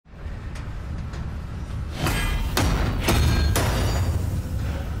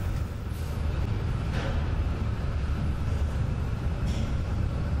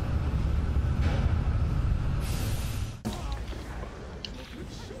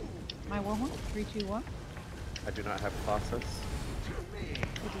My warhorn. 3, 2, 1. I do not have process.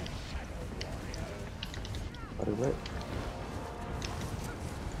 What is it?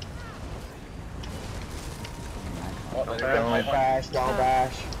 Oh, Don't bash, don't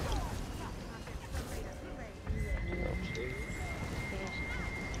bash.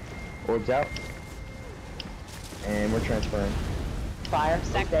 Orbs out. And we're transferring. Fire.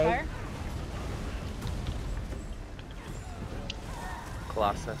 Stack Stay. fire.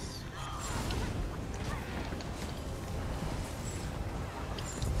 Colossus.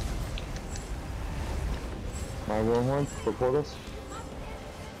 My warhorn for portals.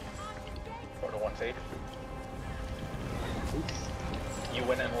 Portal 1 safe. You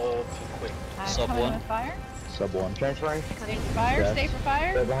went in a little too quick. I'm Sub coming one. with fire. Sub 1. Transferring. Stay for fire. Yes. Stay for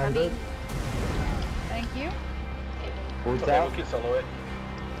fire. Stay behind it. Thank you. Orbs Okay, we out. can solo it.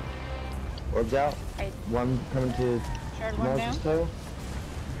 Orbs out. Right. One coming to Shard one down. Moses' toe.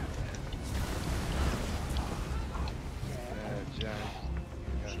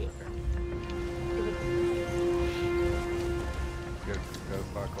 Go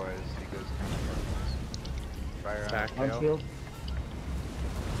clockwise, he goes counterclockwise. Fire on Back the tail. Shield.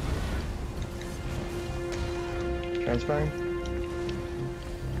 Transferring.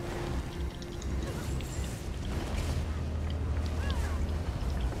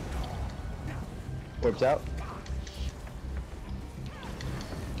 Orbs out.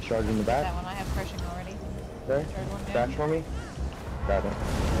 Charge in the That back. one I have crushing already. There. Shard one down. Back for me. Got it.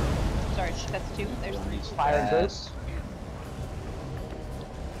 Sorry, that's 2. There's 3. Fire and ghost.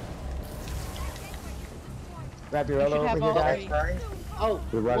 Grab your You elbow should have over here, all guys. 3. Oh,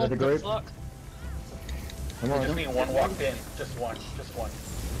 To the right of what the group. fuck? Come We on. just need one walked in. Just one. Just one.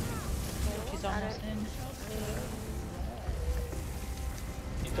 She's almost in.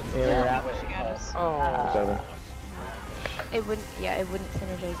 You took Yeah, the we're long out. way. She got us. Oh. 7. It wouldn't. Yeah, it wouldn't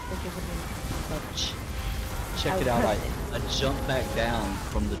synergize. Like it wouldn't budge. Check it out. I jumped back down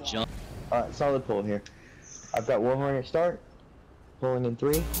from the jump. Alright, solid pull here. I've got Warhorn at start. Pulling in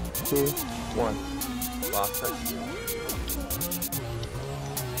 3, 2, 1. Colossus.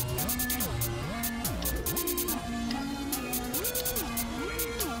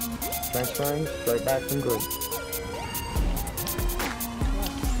 Transferring right back from group.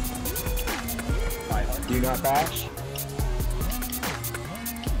 Do not bash.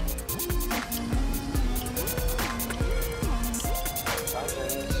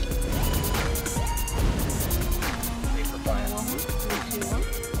 Safe for fire. Warhorn. 3, 2, 1.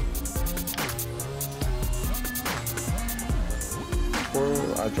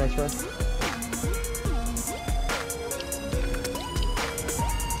 Transfer.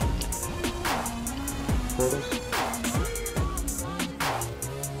 Portals.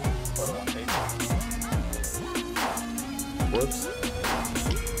 Portal 1 safe. Whoops.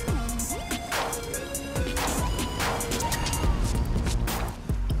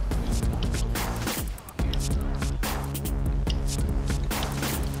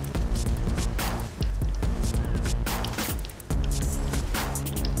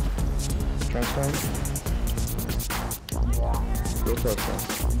 Transferring. Real close now.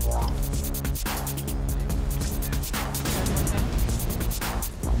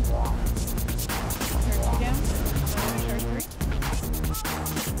 Shard 2 down. Shard 3.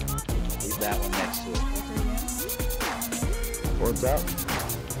 Leave that one next to it. 3 down. Orbs out.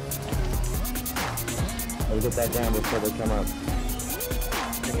 I'll get that down before they come up.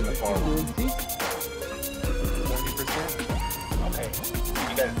 Taking the far one. 20%. Okay.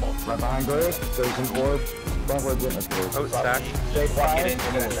 You guys both. Right behind Greg, there's an orb. But we're getting a orb. Oh, stack. Stay Walk it quiet. in.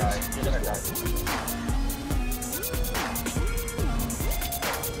 You're gonna die. You're gonna die.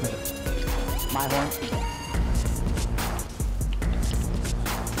 My horn.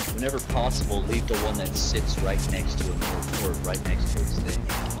 Whenever possible, leave the one that sits right next to him or right next to his thing.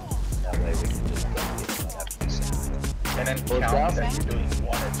 That way we can just dump it. Not have to be separate. And then Orbs count out. that you're doing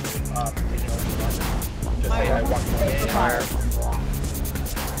 1 or 2. Taking over one. Just say I walked one in. Fire.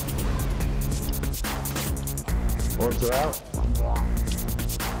 Orbs are out.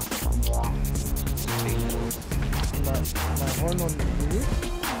 My horn on the roof.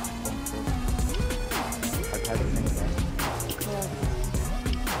 I've had it many times.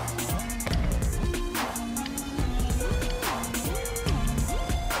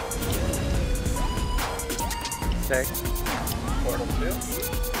 Stay. Portal 2.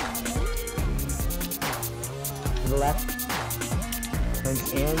 To the left.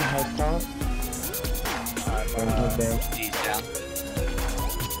 Thanks, Ann has top. Down. He's down.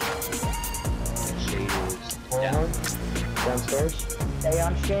 Shade is down. Horn. Downstairs. Stay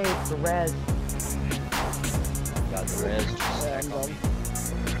on shade for res. Got the res. Just stack on me.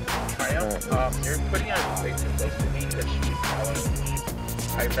 Try down. You're putting her way too close to me because she's Talon.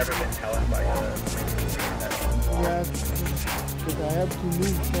 I've never been Talon by Yeah, because I have to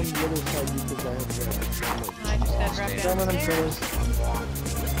move from the other side because I have I just got dropped Someone I'm downstairs.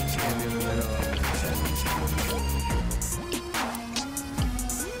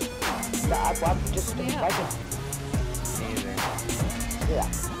 I'm just Yeah. like it. Yeah.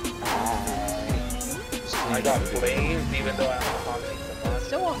 I got blazed even though I'm talking so much.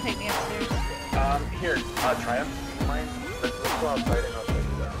 Still won't take me upstairs. Here, Triumph, do you mind? Let's go outside and I'll take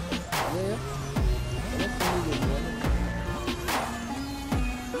you down. Yeah. Let's move it, man.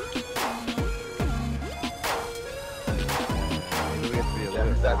 Maybe we have to be a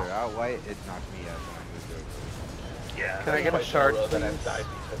little further out. White, it knocked me out when I moved over. Yeah. Can I get a quite shard, low that please? I've died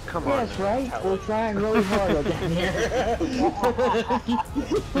because of Come my on. Yes, right? Talon. We're trying really hard down here.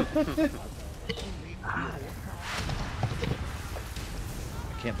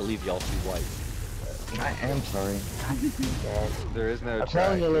 I can't believe y'all too white. I am sorry. There is no I'm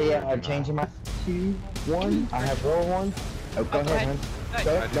telling you, track. Leah, I'm changing my 2, 1. I have roll 1. Oh, go ahead, man. Go Go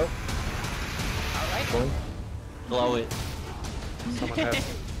ahead. ahead. Nope. Alright. Going. Blow it. Someone has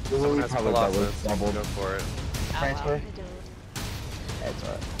We'll That's probably double. Colossus. Double. Go for it. Transfer. That's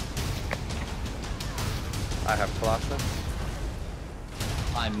alright. I have Colossus.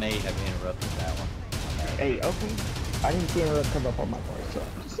 I may have interrupted that one. Hey, okay. I didn't see anyone come up on my part, so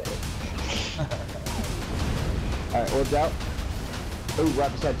I'm just saying. Alright, orbs out. Ooh,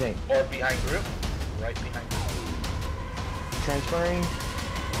 right beside tank. Or behind group. Right behind group. Transferring.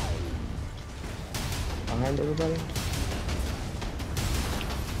 Behind everybody.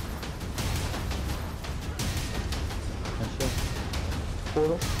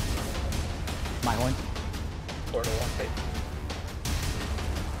 Portal. My horn. Portal 1 take.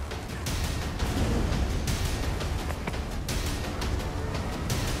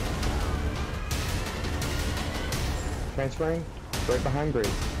 Transferring. Right behind Bree.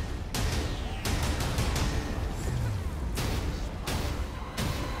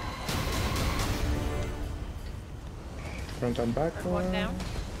 Tank on back. One down.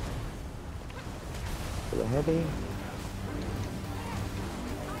 For the heavy.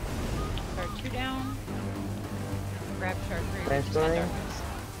 Shard 2 down. Grab shard 3. Transferring.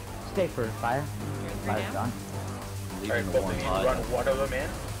 Stay for fire. Shard 3 down. Leaving Alright, the both one of you high. run one of them in.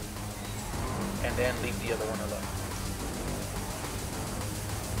 And then leave the other one alone.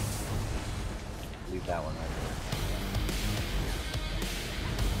 Leave that one right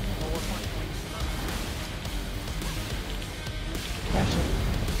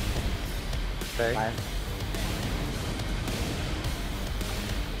Okay. Fire.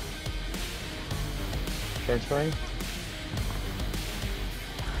 Transferring.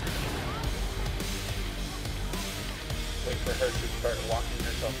 Wait for her to start walking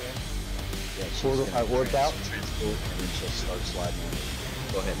herself in. there. Yeah, she's Portal, gonna I worked out. transport and then she'll start sliding on it.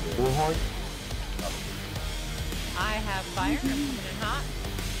 Go ahead, dude. Bullhorn. I have fire. I'm coming in hot.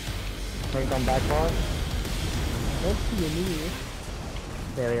 Tank on back bar. Let's see a new.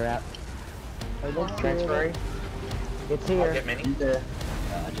 Barrier out. I don't see Transferring. It's I'll here. get mini. I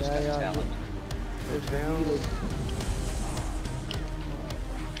just got Yeah, talent.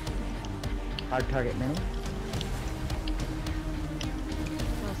 Hard target mini.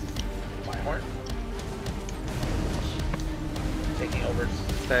 My horn. Taking over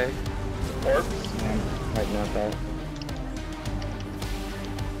Stay. orbs. Right now, that.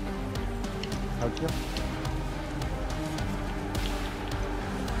 How'd you?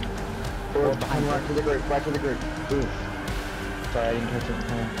 Or behind right to the group, right to the group. Ooh. Sorry, I didn't catch it in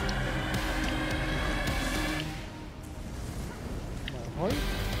time. My horn.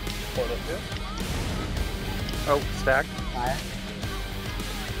 Portal 2. Oh, stack. Fire.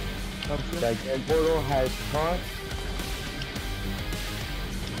 That dead portal has taunt.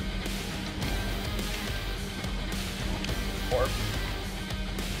 Orbs.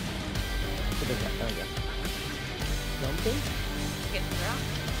 There we go. Something. Getting dropped.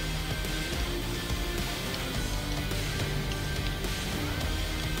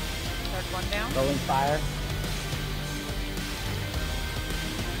 Shard 1 down. Rolling fire.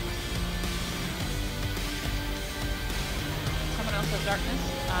 Someone else has darkness.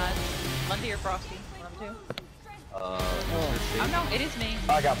 Lundy or Frosty? One of them two. Oh no, it is me.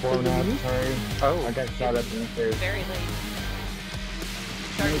 I got blown up, sorry. Oh. I got shot up in the stairs. Very late.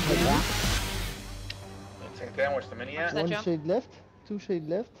 Shard 2 down. Take down. Where's the mini at? That One jump? shade left. 2 shade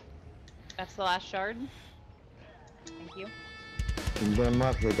left. That's the last shard. Thank you. You can get him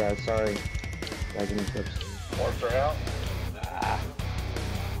up here, guys, sorry. Lagging the clips. Orbs are out.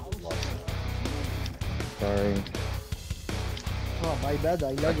 Sorry. Oh, my bad. I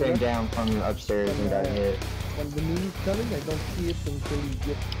I leveled came up. down from upstairs and got hit. When the mini's coming, I don't see it until you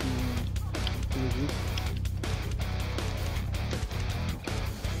get to the roof.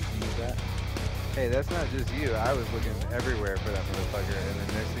 Hey, that's not just you. I was looking everywhere for that motherfucker, and then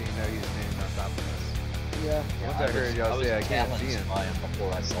next thing you know, he's standing on top of us. Yeah. Once I heard y'all say I can't see him. By him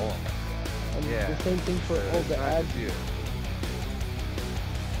before I saw him. And Yeah. the same thing for So all it's the not ads. just you.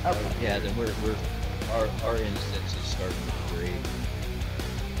 Okay. Yeah, then our instance is starting to degrade.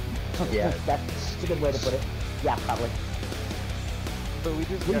 Yeah. That's a good way to put it. Yeah, probably. But we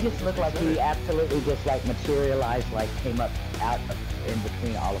just We got- just look like said he it. absolutely just like materialized, like came up out of, in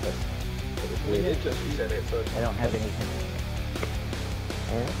between all of us. It was We weird. did just reset it, so I don't have anything.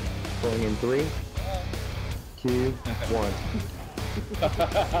 Alright. Pulling in 3, 2, 1.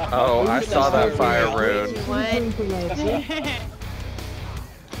 Oh, I saw that fire rune.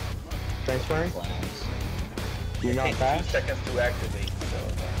 Transferring? Clowns. You're not takes 2 fast? seconds to activate, so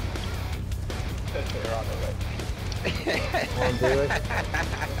they're on the way. Won't do it.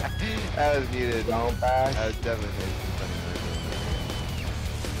 That was needed. Don't fast. That was definitely made some funny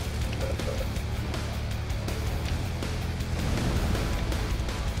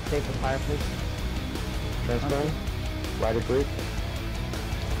Save the fire, please. Transferring? Right of group.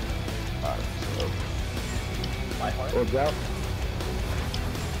 My heart. Orbs out.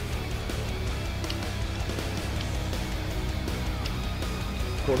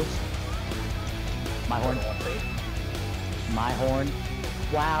 Quarters. My horn. My horn.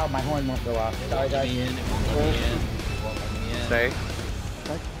 Wow, my horn won't go off. It Sorry, won't let guys. me in, it won't let me in, it won't let me in. Stay.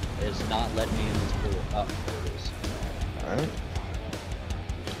 It's not letting me in this pool. Oh, there it is. Alright.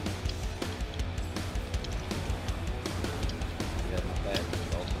 We have my back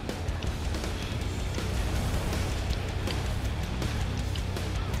also.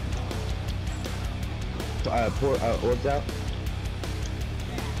 Orbs out.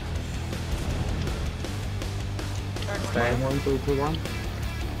 Stay. 1, 3, 2, 1.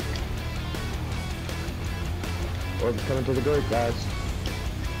 Orbs coming to the group, guys.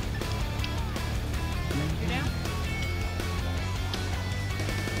 You're down?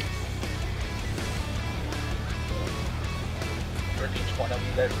 For each one of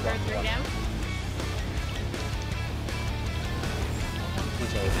you guys Turn 3 down?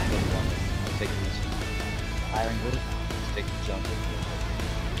 Please always put one. Take this. Firing group. Take the jump.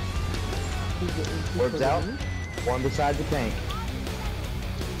 Orbs out. 1 beside the tank.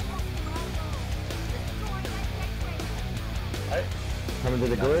 Right? Coming to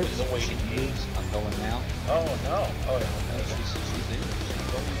the group. The waiting game. I'm going now. Oh no. Oh yeah. No, she's in. She's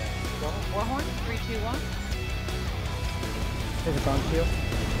going. Warhorn, 3, 2, 1. There's a bone shield.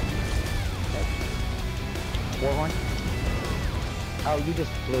 Warhorn. Oh, you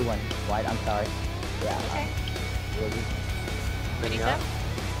just blew one. White, I'm sorry. Yeah. Okay. Really? Ready, Yeah.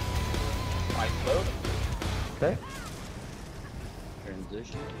 set? Ice load. Okay.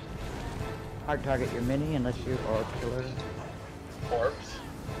 Transition. Hard target your mini unless you are killer. Orbs.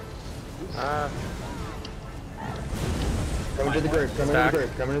 Coming to the group. Coming to the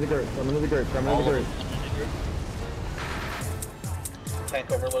group. Coming to the group. Coming to the group. Coming to the group.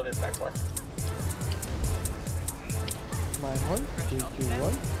 Tank overloaded back bar. My horn. 3, 2,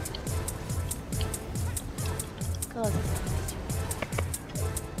 1. Close.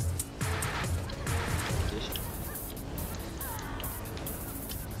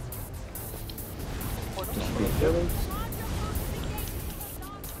 Transition.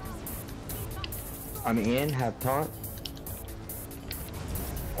 I'm in. Have taunt.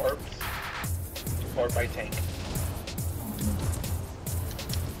 Orbs. Orb by tank.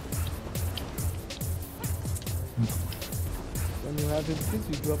 When you have it, please,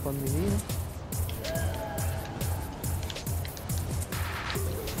 you drop on mini.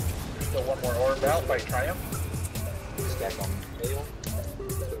 Still one more orb out by Triumph. Stack on tail.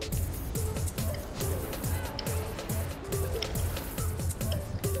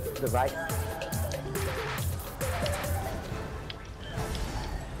 To the right.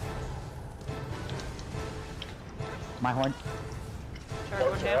 My horn. Chart 1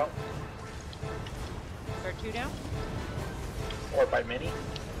 Orbs are down. out. Chart 2 down. Orb by mini.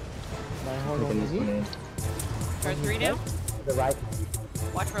 My horn Taking on this one mini. in. Chart 3 down. To the right.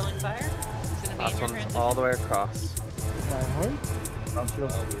 Watch rolling fire. It's gonna be Last in your one's transition. all the way across. My horn. Bone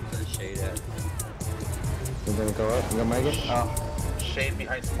shield. Where's the shade at? We're gonna go up. We're gonna make it. Oh, Shade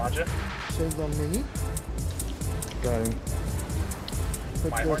behind Samaja. Shades on mini. Got him.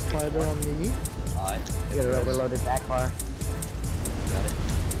 Put My your horn. spider on mini. Aye. get an overloaded back bar. Got it.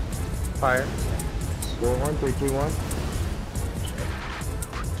 Fire. Warhorn. 3, 2, 1.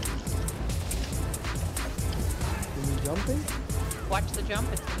 Mini jumping. watch the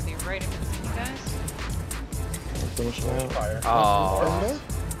jump. It's gonna be right in between you guys. Finish him out. Fire. Oh.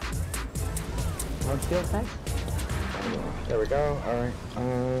 One shield, thanks. There we go.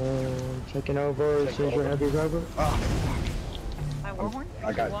 Alright. Taking over as soon as your heavy's over. Oh, My warhorn.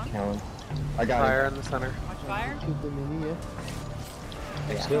 I got one. Callan. I got Fire in the center. Watch fire. Shoot the mini, yeah.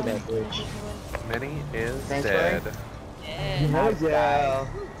 him. Still that bridge. Mini is Thanks, dead. Yeah. Nice, yeah.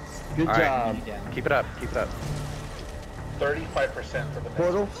 Good All right. job. Keep it up. Keep it up. 35% for the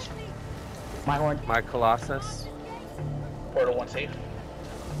Portal. My horn. My Colossus. Portal 1 safe.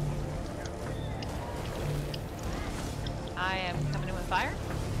 I am coming in with fire.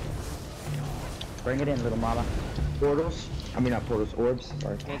 Bring it in, little mama. Portals. I mean, not portals. Orbs.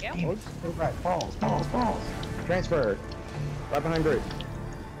 Sorry. There you go. Orbs. Right. Balls. Balls. Balls. Transfer. Right behind Brute.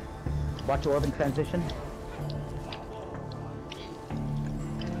 Watch orb in transition.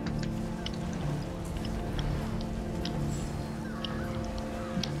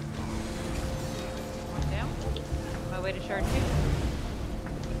 One down. On my way to shard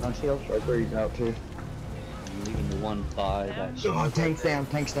 2. On shield. Shard 3's out too. I'm leaving the 1-5. That's Oh, tanks down.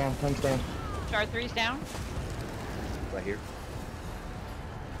 Tanks down. Tanks down. Shard 3's down. right here.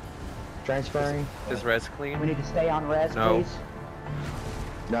 Transferring. Is res We clean? need to stay on res, No. please.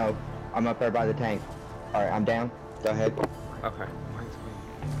 No. I'm up there by the tank. Alright, I'm down. Go ahead. Okay.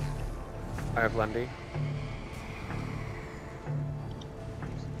 I have Lundy.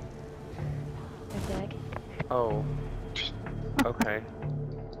 Dag. Oh. Okay.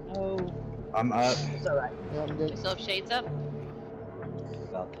 I'm up. It's alright. Yeah, I'm We dead. still have shades up.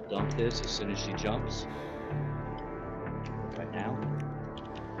 About to dump this as soon as she jumps. Right now.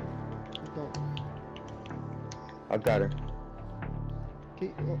 Don't. I've got her. Okay,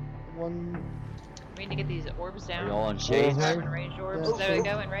 one. We need to get these orbs down. Are y'all on shades? Carbon ranged orbs. Yeah. There we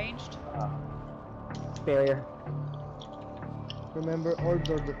go, enraged. Barrier. Remember, orbs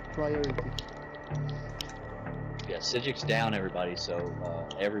are the priority. Yeah, Sigic's down, everybody, so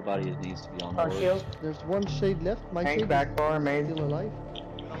everybody needs to be on On board. shield. There's one shade left. My Tank shade back is bar, main. still alive.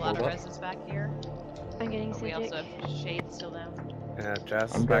 A lot of Hold up. reses back here. I'm getting But we also Sijic. have shades still down. Yeah,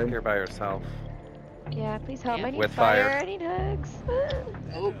 Jess I'm back good. here by herself. Yeah, please help. Yeah. I need With fire. fire. I need hugs.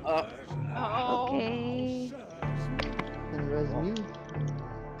 Oh, Oh. Okay. And res me.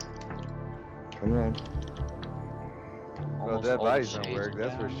 Come on. Well, almost that all the body's don't shades work, are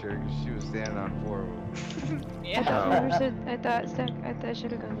that's for down. sure, 'cause she was standing on 4 of them. I Yeah. thought Oh. we should. I thought I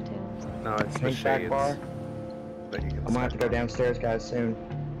should have gone to tails. No, it's the Tank back shades. bar. But you can I'm gonna have to stack go them. downstairs, guys, soon.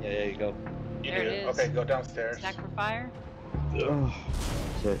 Yeah, there you go. You There do. it is. Okay, go downstairs. Stack for fire. Ugh.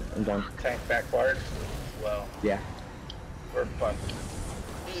 Shit, I'm done. Tank back barred. Well, Yeah. we're fucked.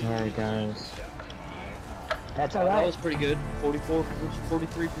 Sorry, guys. That's That alright. was pretty good.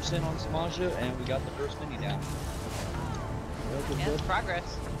 43% on Samaja, and we got the first mini down. Yeah, it's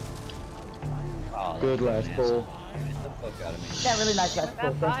progress. Oh, Good that's last nasty. pull. Get the fuck out of me. Yeah, really nice last That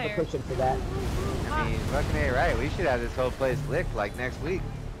pull. Thanks fire. for pushing for that. I mean, fucking A, right? We should have this whole place licked like next week.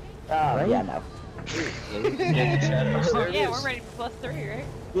 Oh, yeah, no. Lily, get the shadows. There it Yeah, is. we're ready for +3, right?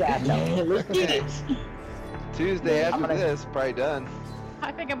 Yeah, no. Let's get it. Tuesday I'm after gonna- this, probably done.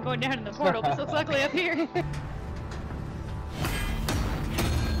 I think I'm going down in the portal. This looks ugly up here.